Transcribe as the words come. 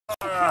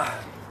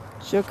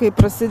Čia kai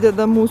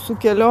prasideda mūsų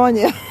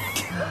kelionė.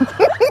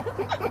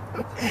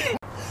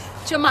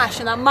 Čia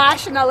mašiną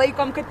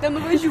laikom, kad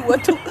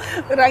nenuvažiuotų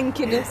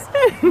rankinis.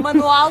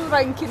 Manual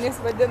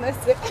rankinis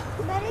vadinasi.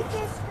 Dar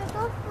reikės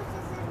kitos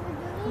pusės ir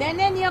vidury.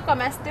 Ne, nieko,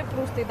 mes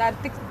stiprus, tai dar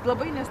tik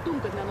labai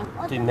nestumtų.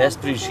 Tai mes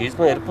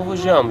priešeismą ir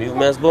pavažiavom, jau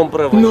mes buvom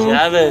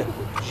pravažiavę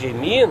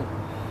žemyn.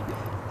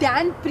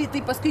 Ten, tai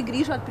paskui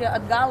grįžot prie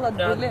atgal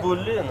atbuli.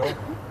 Atbuli, nu.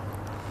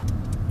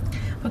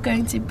 We're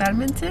going to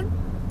Badminton,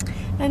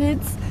 and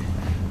it's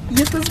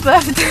Juppa's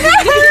birthday.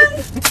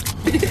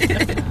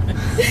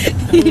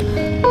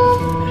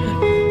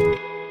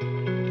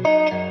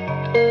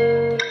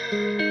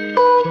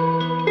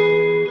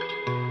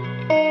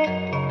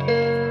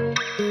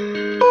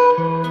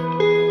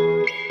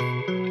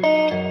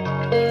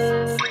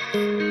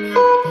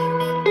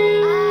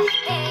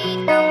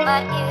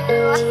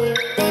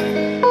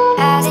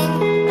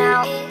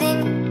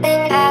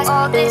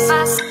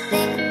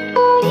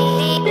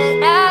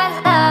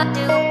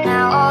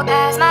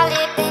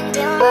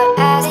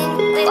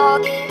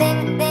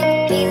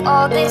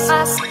 All this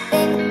us,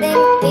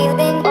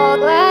 feeling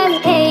all I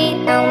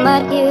hate how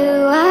much you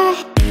are.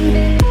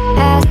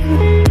 As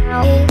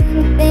now,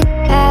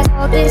 as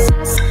all this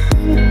us,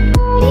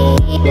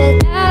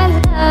 feeling I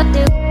love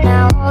you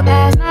now.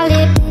 As my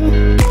living,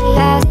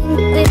 as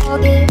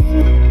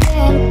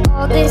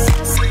all this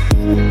us,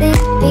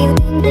 feeling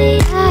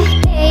I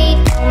hate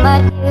how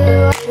much you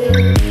are.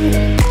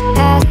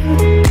 As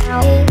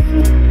now,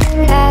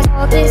 as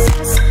all this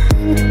us,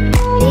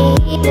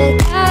 feeling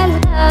I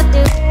love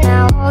you.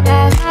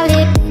 As my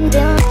living,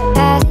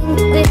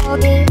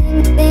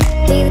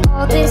 with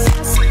all this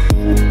us,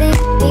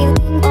 feeling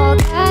all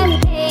I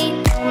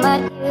hate how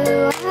much you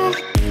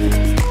are.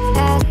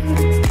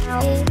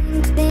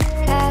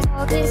 As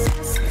all this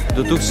us.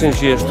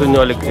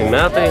 2018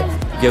 metai,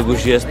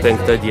 gegužės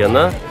 5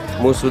 diena,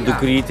 mūsų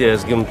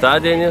dukrytės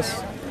gimtadienis,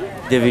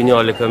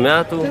 19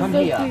 metų.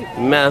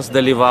 Mes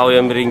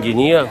dalyvaujam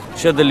renginyje,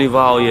 čia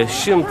dalyvauja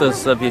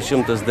apie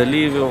 100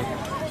 dalyvių,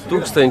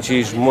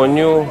 tūkstančiai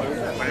žmonių.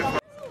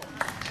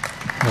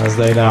 As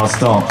they now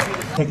start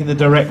taking the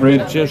direct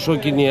route. Čia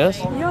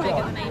šokinės.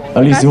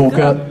 Elise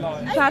Walker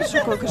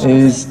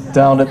is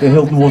down at the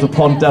Hilton Water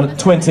Pond down at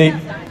 20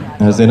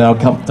 as they now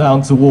come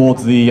down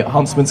towards the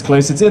Huntsman's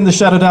Close. It's in the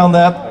shadow down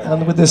there,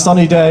 and with this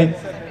sunny day,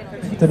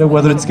 I don't know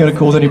whether it's going to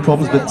cause any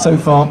problems, but so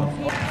far.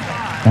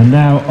 And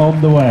now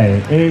on the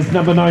way is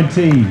number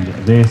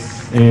 19.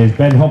 This is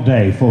Ben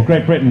Hobday for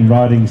Great Britain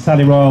riding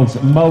Sally Royal's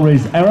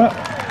Mulrey's Error.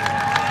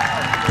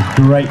 A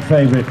great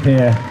favourite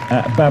here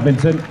at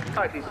Badminton.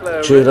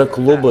 Čia yra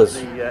klubas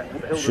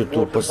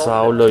šitų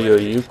pasaulio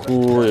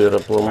jojikų ir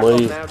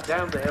aplamai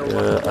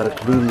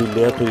arklių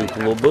mylėtojų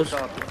klubas.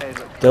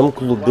 Tam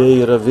klube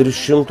yra virš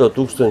 100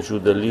 000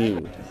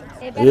 dalyvių.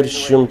 Virš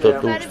 100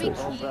 000.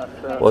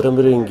 O tam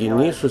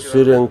renginys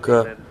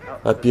susirenka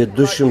apie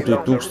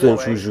 200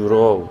 000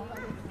 žiūrovų.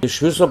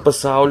 Iš viso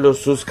pasaulio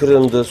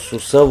suskrenda su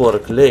savo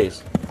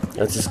arkliais.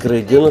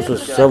 Atsiskraidina su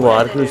savo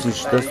arklius į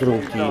šitas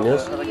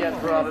rungtynės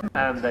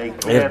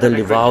ir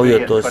dalyvauja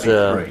tose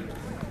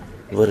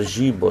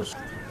varžybos.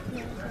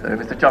 So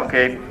Mr.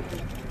 Chunky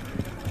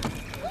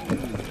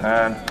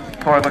and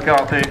Corey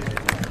McCarthy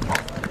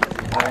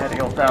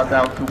heading off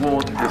down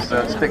towards this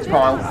stick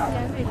pile.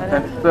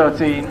 Then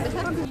 13.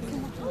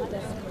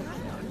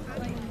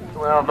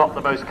 Well, not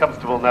the most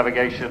comfortable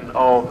navigation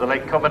of the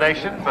lake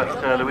combination, but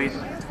Louise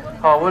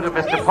Harwood and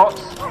Mr.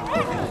 Potts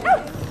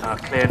are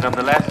clear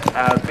nonetheless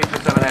as Peter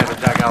Seminaire and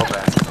Dag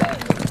Albert.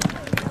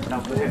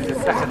 The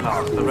second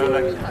last, the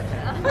Rolex.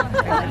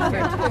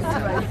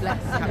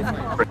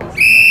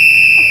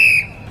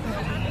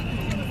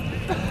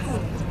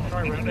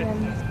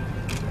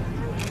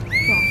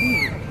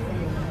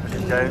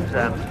 Jones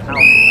and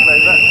Alfie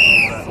Clover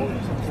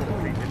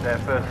completed their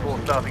first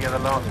 4-star together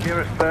last year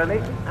at Burley.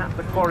 At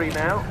the quarry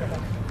now.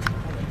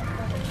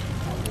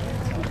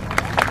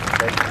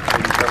 The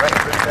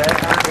director there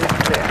is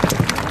clear.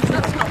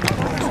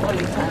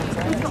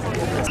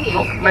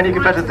 Not many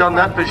could better done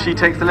that, but she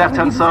takes the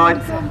left-hand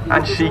side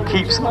and she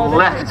keeps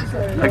left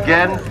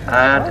again.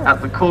 And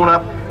at the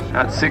corner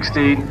at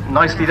 16,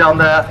 nicely done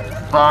there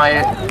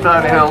by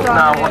Burnhill,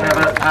 now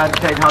whatever, and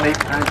Kate Honey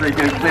as they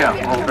go clear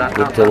of that.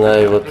 Ir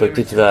tenai va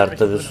tokį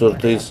tvertą visur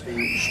tais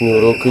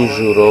šniūrukai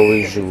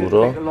žiūrovai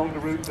žiūro.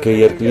 Kai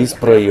arklys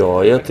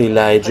prajoja, tai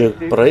leidžia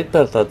praeit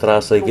per tą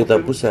trasą į kitą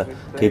pusę,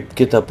 kaip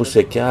kitą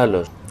pusę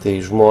kelio. Tai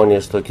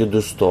žmonės tokie du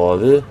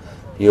stovi,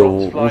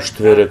 jau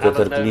užtveria, kad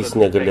arklys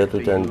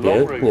negalėtų ten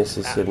bėgti, nes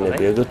jis ir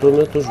nebėga tuo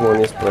metu,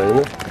 žmonės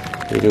praeina.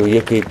 Ir jau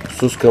jie kaip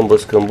suskamba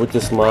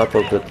skambutis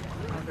mato, kad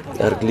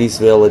arklys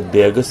vėl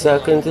atbėga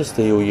sekantis,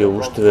 tai jau jie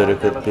užtveria,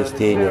 kad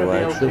pėstieji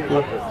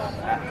nevaikščiotų.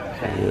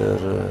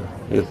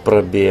 Ir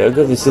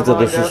prabėga, visi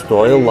tada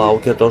sustoja,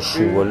 laukia to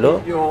šuolio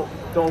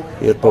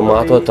ir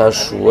pamato tą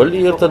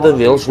šuolį ir tada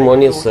vėl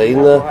žmonės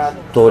eina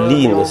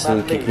tolyn, nes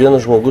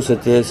kiekvienas žmogus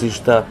atėjęs iš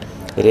tą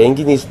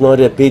renginį jis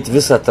nori apeiti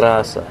visą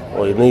trasą,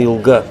 o jinai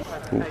ilga,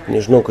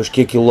 nežinau,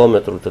 kažkiek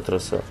kilometrų ta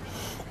trasa.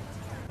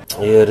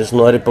 Ir jis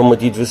nori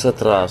pamatyti visą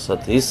trasą,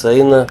 tai jis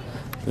eina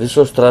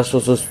visos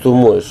trasos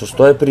atstumu. Jis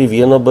sustoja prie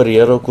vieno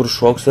barjero, kur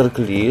šoks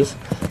arklys,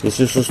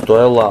 jis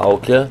sustoja,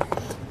 laukia,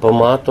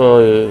 pamato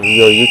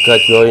jojiką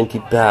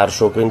atjojantį,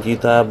 peršokantį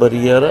tą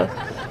barjerą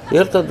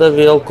ir tada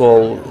vėl,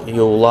 kol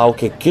jau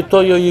laukia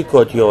kito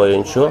jojiko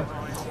atjojančio,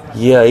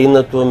 jie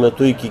eina tuo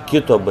metu iki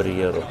kito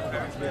barjero.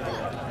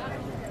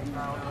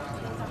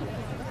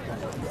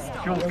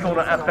 Jules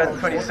corner at bend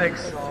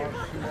 26.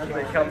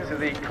 They come to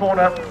the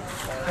corner,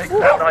 takes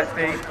that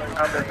nicely,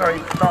 and the very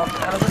last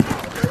element.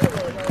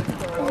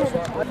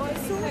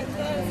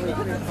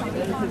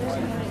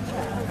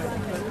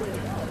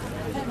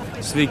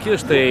 Sveiki,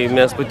 štai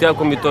mes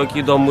patekom į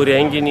tokį įdomų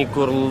renginį,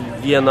 kur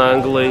vien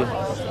anglai,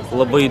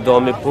 labai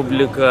įdomi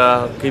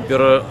publika, kaip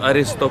ir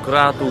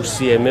aristokratų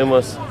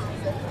užsiėmimas.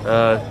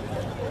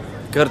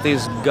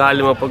 Kartais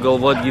galima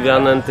pagalvoti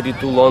gyvenant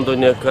rytų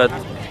Londone, kad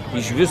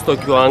iš vis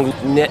tokių anglų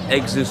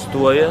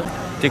neegzistuoja,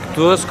 tik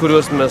tuos,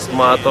 kuriuos mes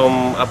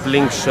matom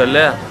aplink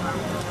šalia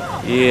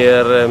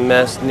ir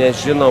mes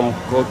nežinom,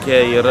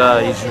 kokia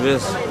yra iš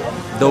vis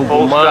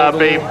dauguma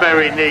anglų,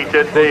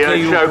 kokia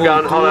jų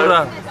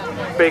kultūra.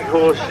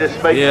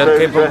 Ir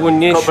kaip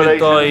būni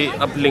šitoj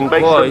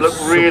aplinkoj,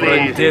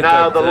 supranti,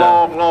 kad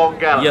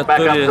jie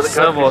turi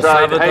savo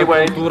savitą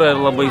kultūrą ir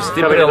labai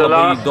stiprią,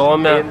 labai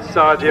įdomią,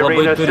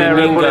 labai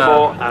turiningą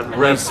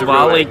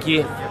laisvalaikį.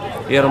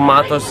 Ir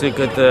matosi,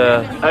 kad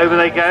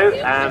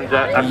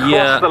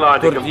jie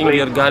turtingi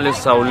ir gali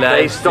sau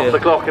leisti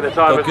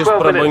tokius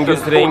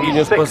prabangius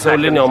renginius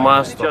pasaulinio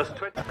masto.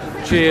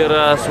 Čia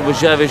yra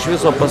suvažiavę iš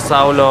viso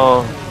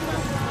pasaulio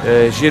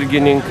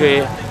žirgininkai.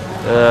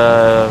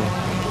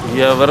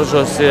 Jie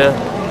varžosi,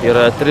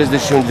 yra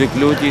 32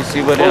 kliūtys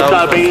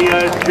įvairiausios.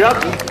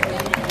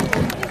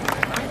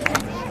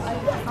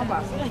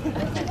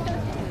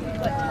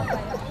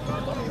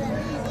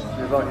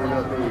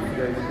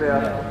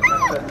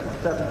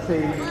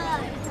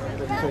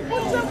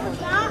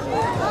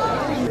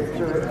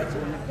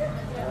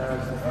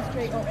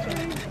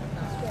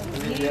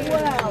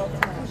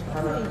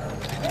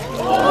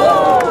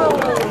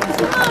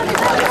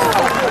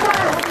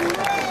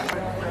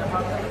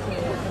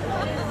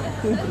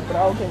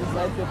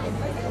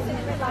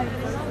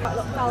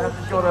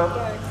 Got a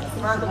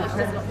manual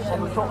pin on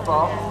the top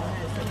bar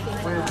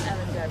with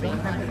the pin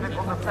clip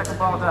on the second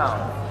bar down.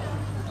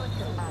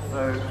 So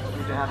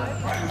you can have a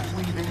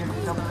weaving and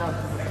jumping down to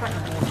the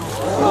second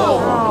bar.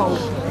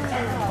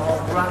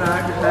 Run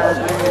out your head,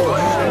 and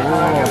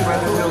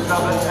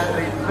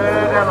the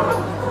third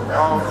element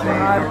of the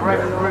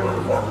direct route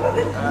to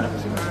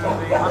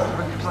the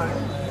husband's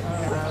close.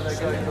 They're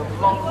going a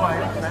long way.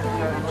 Let's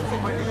go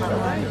quickly.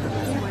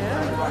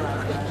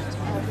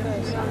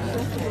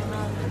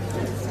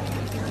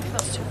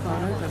 That's too far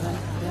over then.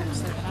 Yeah,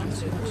 so that's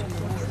too much.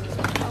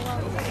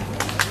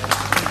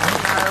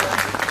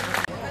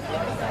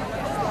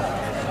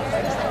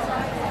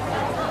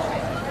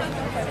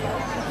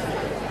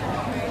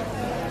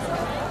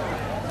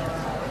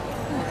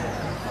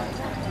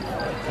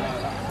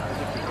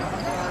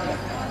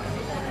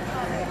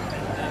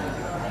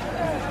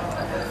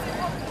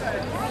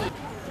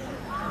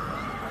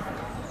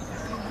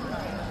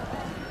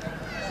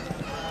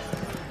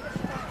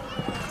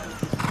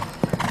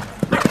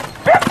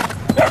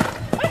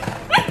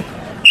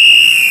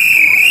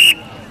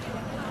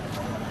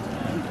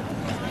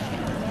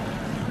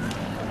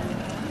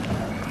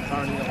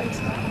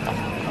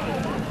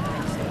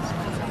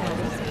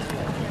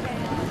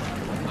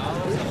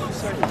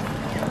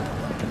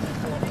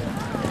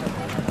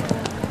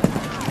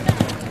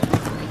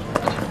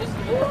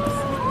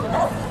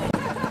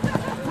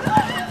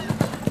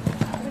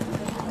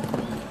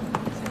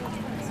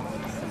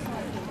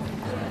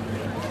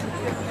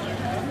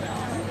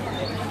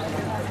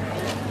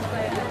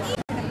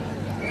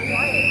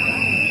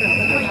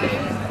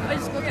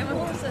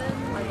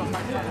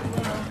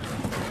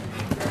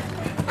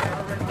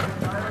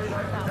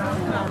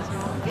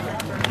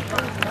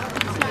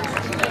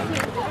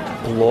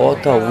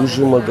 Plotą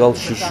užima gal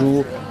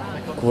 6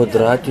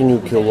 kvadratinių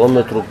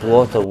kilometrų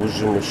plotą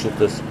užima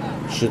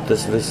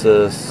šitas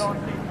visas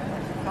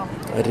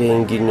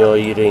renginio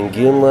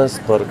įrengimas,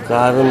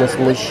 parkavimas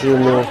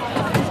mašinų,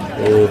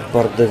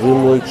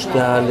 pardavimų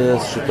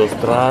aikštelės, šitos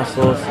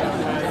trasos.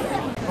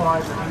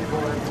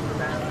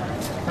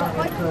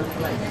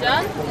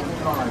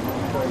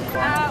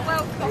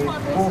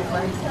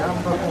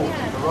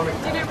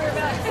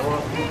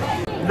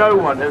 No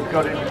one has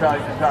got it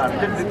inside the time.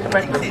 Didn't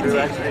expect them to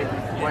actually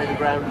weigh the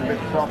ground a bit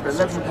softer.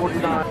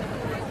 11:49.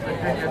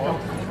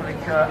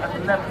 At the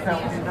left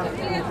penalty,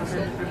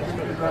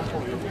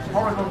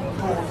 horizontal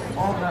course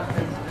on that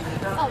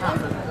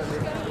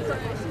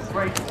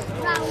great.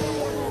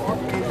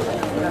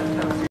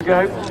 Go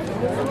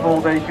before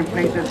they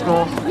complete this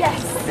course. Yes.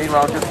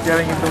 Meanwhile, just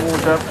going in the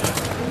water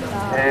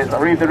is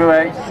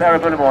dalyvavo, Sarah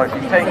Bullimore.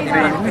 She's taking the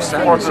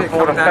water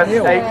forward of fence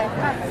 8,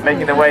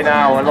 making their way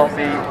now along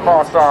the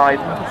far side.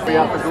 The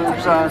upper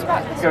goes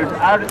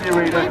out of the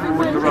arena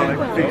towards the rowing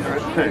feeder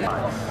at 2.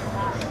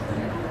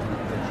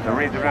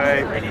 Dalyvavo,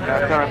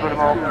 Sarah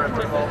Bullimore,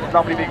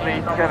 lovely big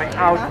lead going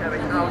out.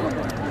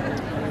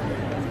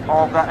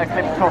 of that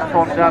Eclipse Toss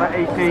on down at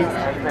 18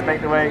 as they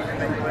make their way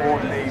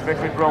towards the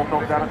Vicarage Roll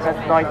Top down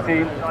at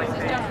 19.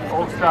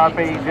 All-Star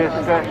B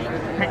just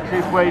picks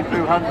his way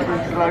through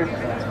Huntsman's Close.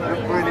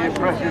 Looks really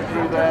impressive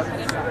through there.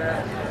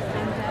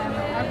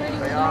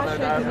 They are no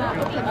doubt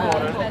the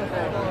corner.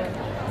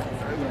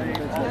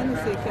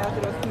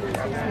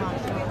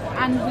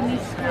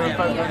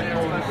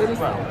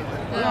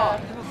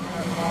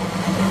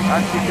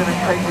 And she's going to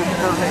take this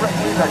to the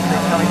next section,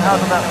 coming out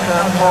of that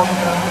third box.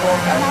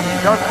 And she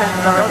does take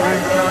the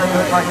route,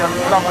 looks like a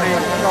lovely,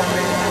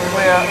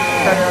 clear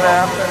centre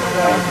there.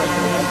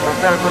 From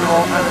Dabar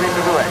and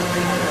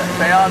buveinėje.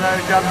 Bayano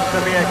jumps to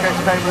be a catch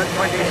table at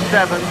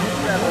 27.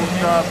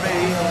 All-Star B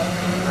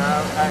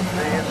at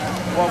the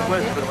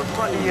wobblers, but it was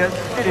slightly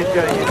skidded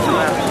going into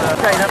that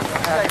Dana.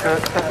 And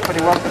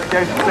 21 for the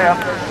goes clear.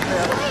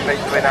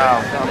 Makes the way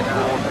now down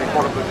towards the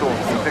bottom of the course.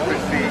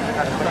 Vicarage B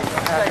at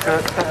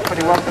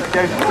 21 for the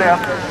goes clear.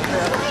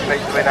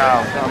 Makes the way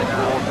now down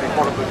towards the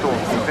bottom of the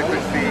course.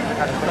 Vicarage B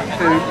at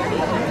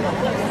 22.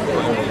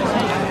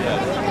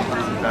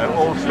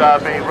 All-Star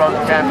B Ron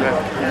Camden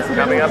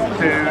coming up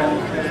to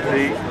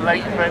the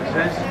late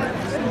fences.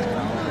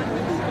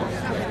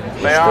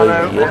 Bayano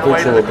all the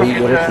way to the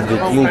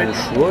cookie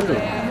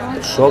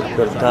šok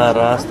per tą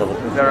rastą.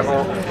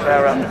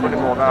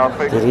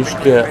 Tai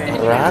reiškia,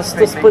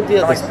 rastas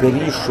padėtas, per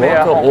jį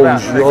šoka, o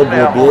už jo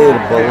duobė ir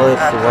bala ir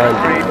su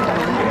vandeniu.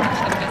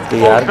 Tai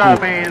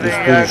arkliui jis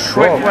turi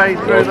šoką,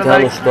 o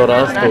ten už to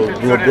rasto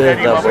duobė ir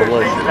tą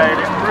balą.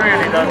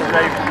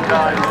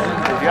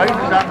 He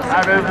opens up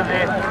out over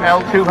the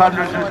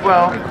L200s as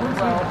well.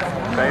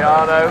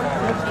 Bayano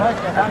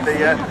and the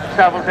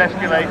Savills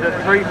escalator,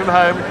 3 from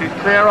home, she's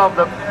clear of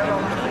them.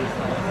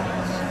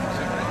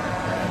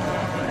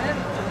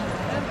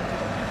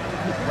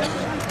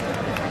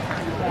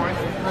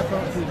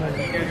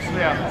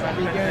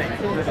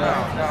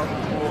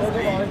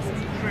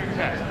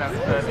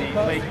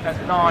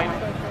 That's 9.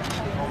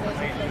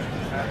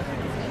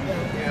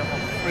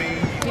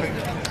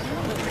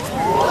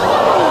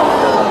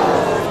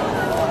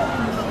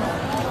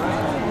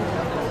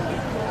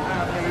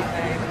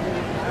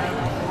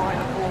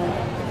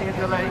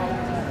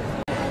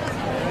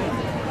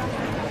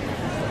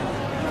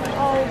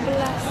 Oh,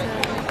 bless her.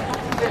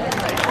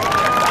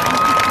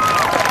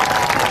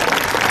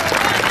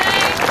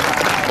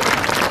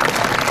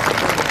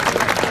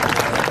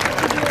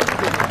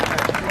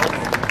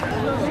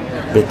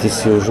 Bet jis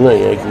jau žinai,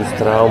 jeigu jis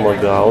traumą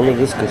gauna,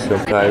 viskas jo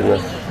kaina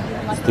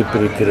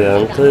stipriai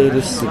krenta ir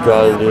jis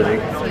gal ir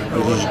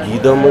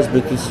išgydomas,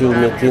 bet jis jau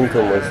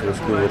netinkamas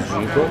paskui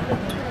varžybom,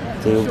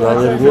 tai jau gal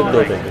ir migdo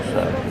tokius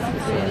atvejus.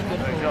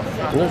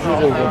 Na,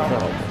 žiūrint, gal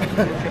traumą.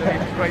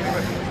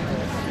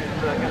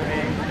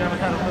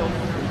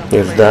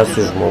 Ir dar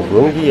su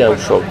žmogumgi jam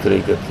šokti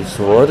reikia, tai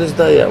svoris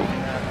da jam.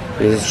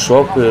 Jis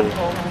šoka ir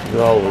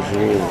galva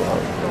žemyn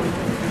galva.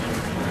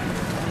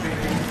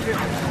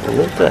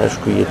 Nu, tai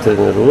aišku, jie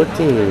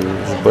treniruoti,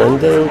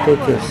 išbandė jau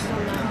tokias,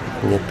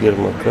 ne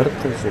pirmą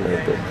kartą,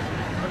 žinai, bet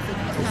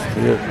vis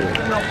tiek.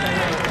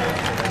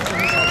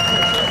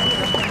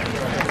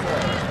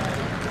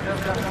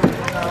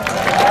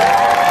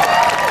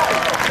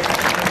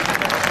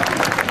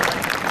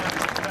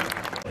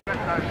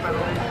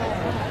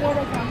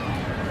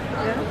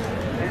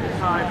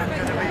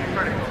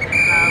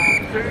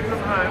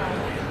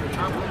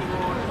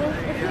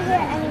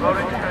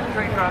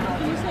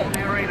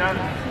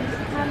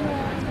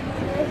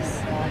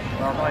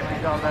 Well, nicely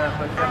done there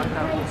for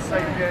Kevin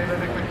safety over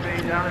the quick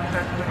lead down in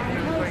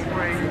 10-22-23.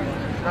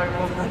 No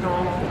more at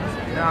all.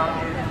 Now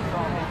is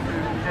starting to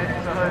get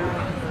to home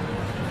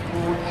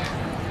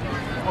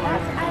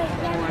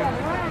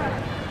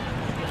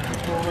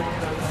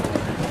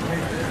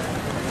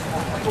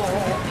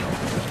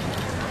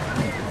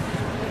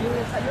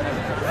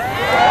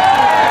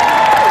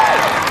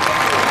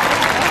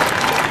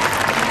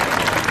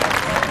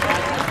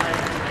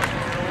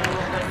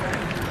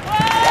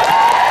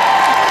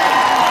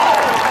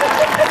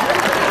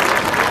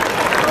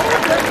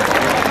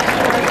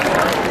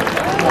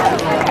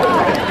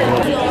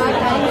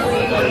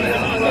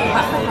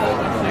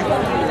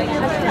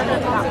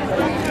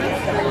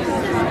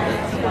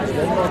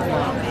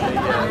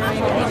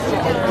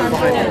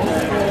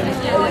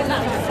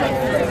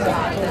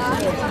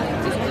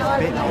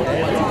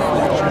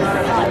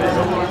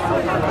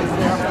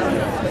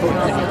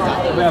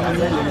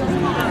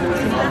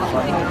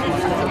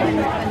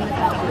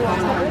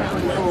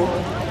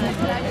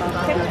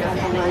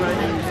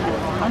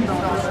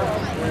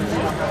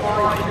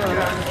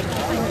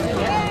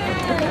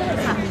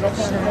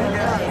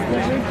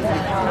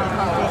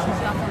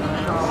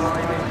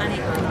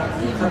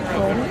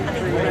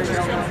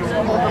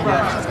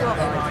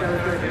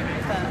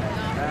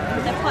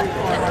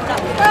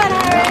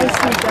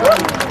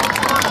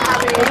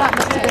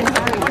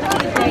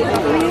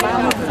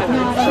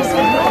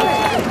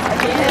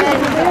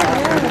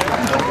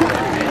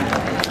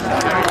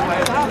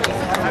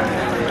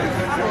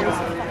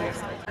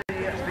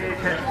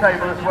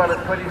table as well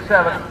at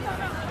 27.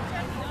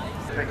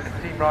 The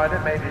team rider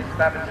made his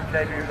badminton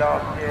debut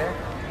last year.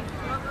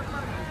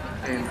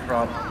 in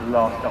France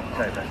last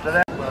October. So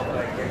there.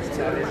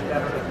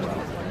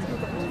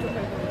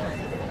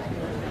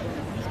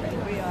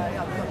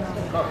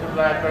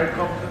 Very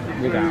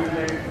confidently through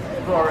the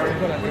forest.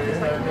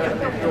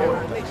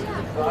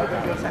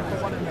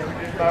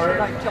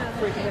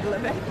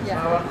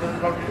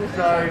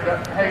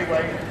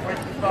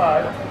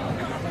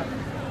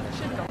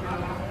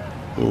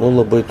 Nu,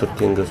 labai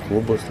turtingas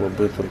klubas,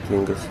 labai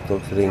turtingas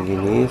toks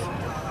renginys.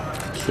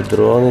 Su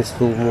dronais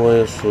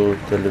filmuoja, su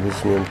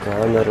televiziniam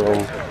kamerom,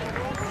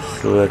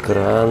 su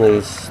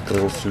ekranais,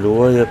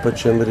 transliuoja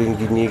pačiam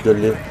renginį,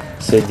 gali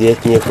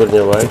sėdėti niekur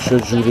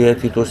nevaikščiot,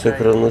 žiūrėti į tuos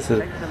ekranus ir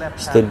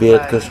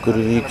stebėti, kas kur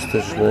vyksta,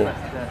 žinai.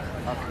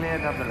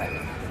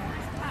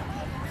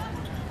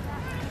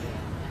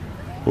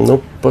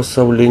 Nu,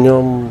 pasaulinio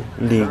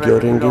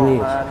lygio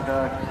renginys.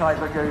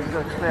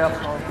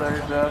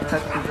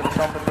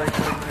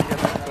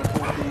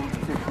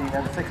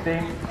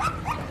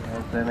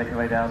 They make their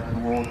way down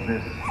towards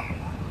this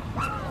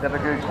Dabar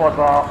quad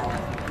bar.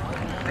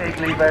 Big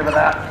leap over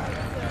that.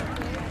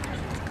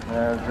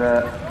 There's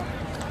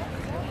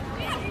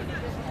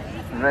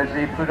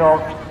Reggie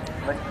Prudhomme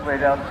making his way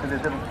down to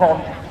this little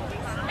pond.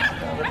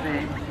 With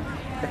the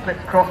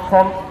eclipse cross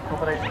pond,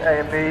 combination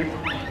A and B.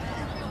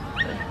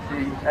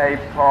 The A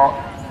part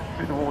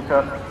through the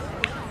water.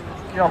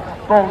 Jump,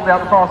 balls down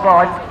the far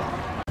side.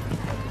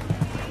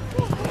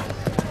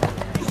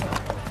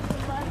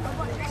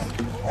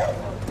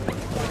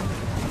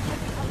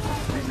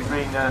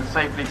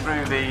 Safely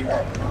through the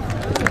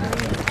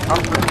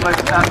close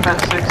to that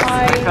fence 6,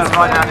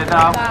 right-handed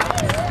now,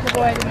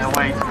 in their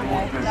way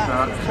towards this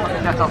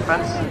cut-off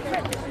fence.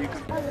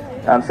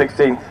 And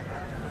 16th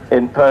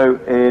in Po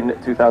in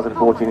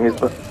 2014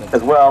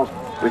 as well,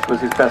 which was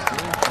his best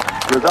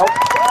result.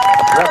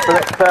 That's the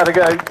next pair to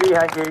go,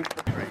 Hanky.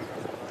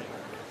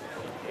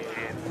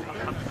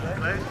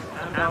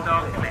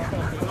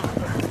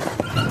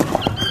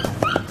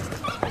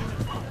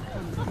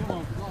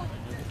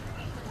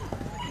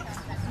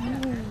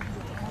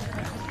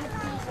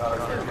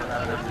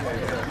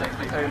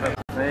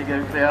 There you go,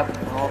 clear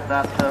of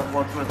that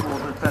Wadsworth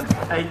Water fence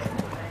 8.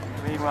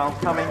 Meanwhile,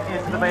 coming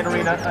into the main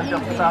arena and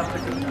just about to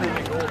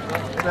complete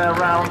their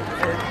round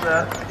is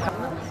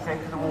came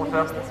to the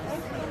water.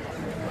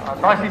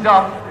 Nicely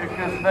done,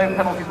 because no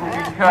penalties will be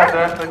incurred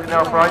there, so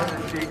Janelle Price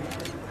is she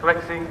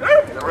collecting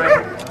the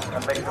rings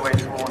and making her way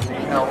towards the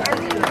L.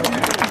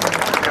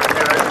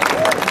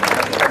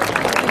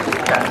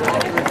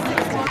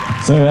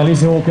 So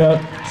Alicia Walker,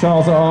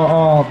 Charles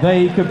RR,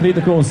 they complete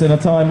the course in a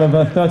time of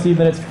 13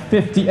 minutes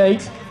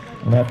 58.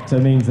 And that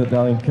means that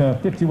they'll incur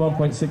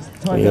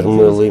 51.6 time. Ir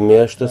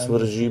laimėjo šitas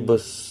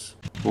varžybas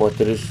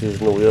moteris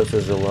iš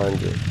Naujosios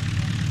Zelandijos.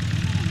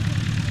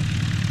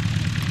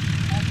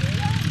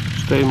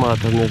 Štai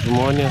matome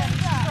žmonės,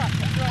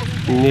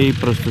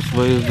 neįprastas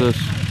vaizdas,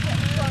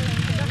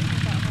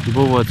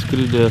 buvo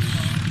atskridęs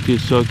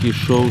tiesiog į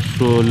šou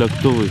su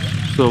lėktuvais,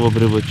 savo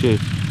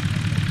privačiais.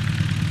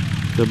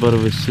 Dabar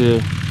visi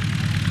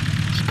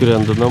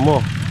skrenda namo.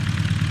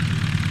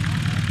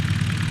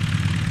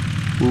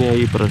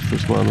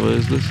 Neįprastas man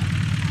vaizdas.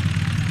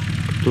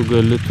 Tu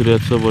gali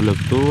turėti savo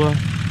lėktuvą,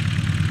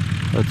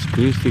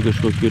 atskristi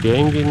kažkokį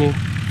renginį,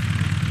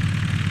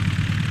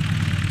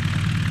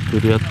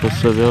 turėti pas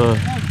save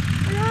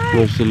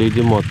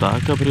nusileidimo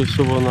taką prie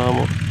savo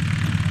namo.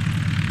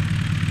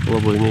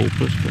 Labai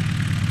neįprasta.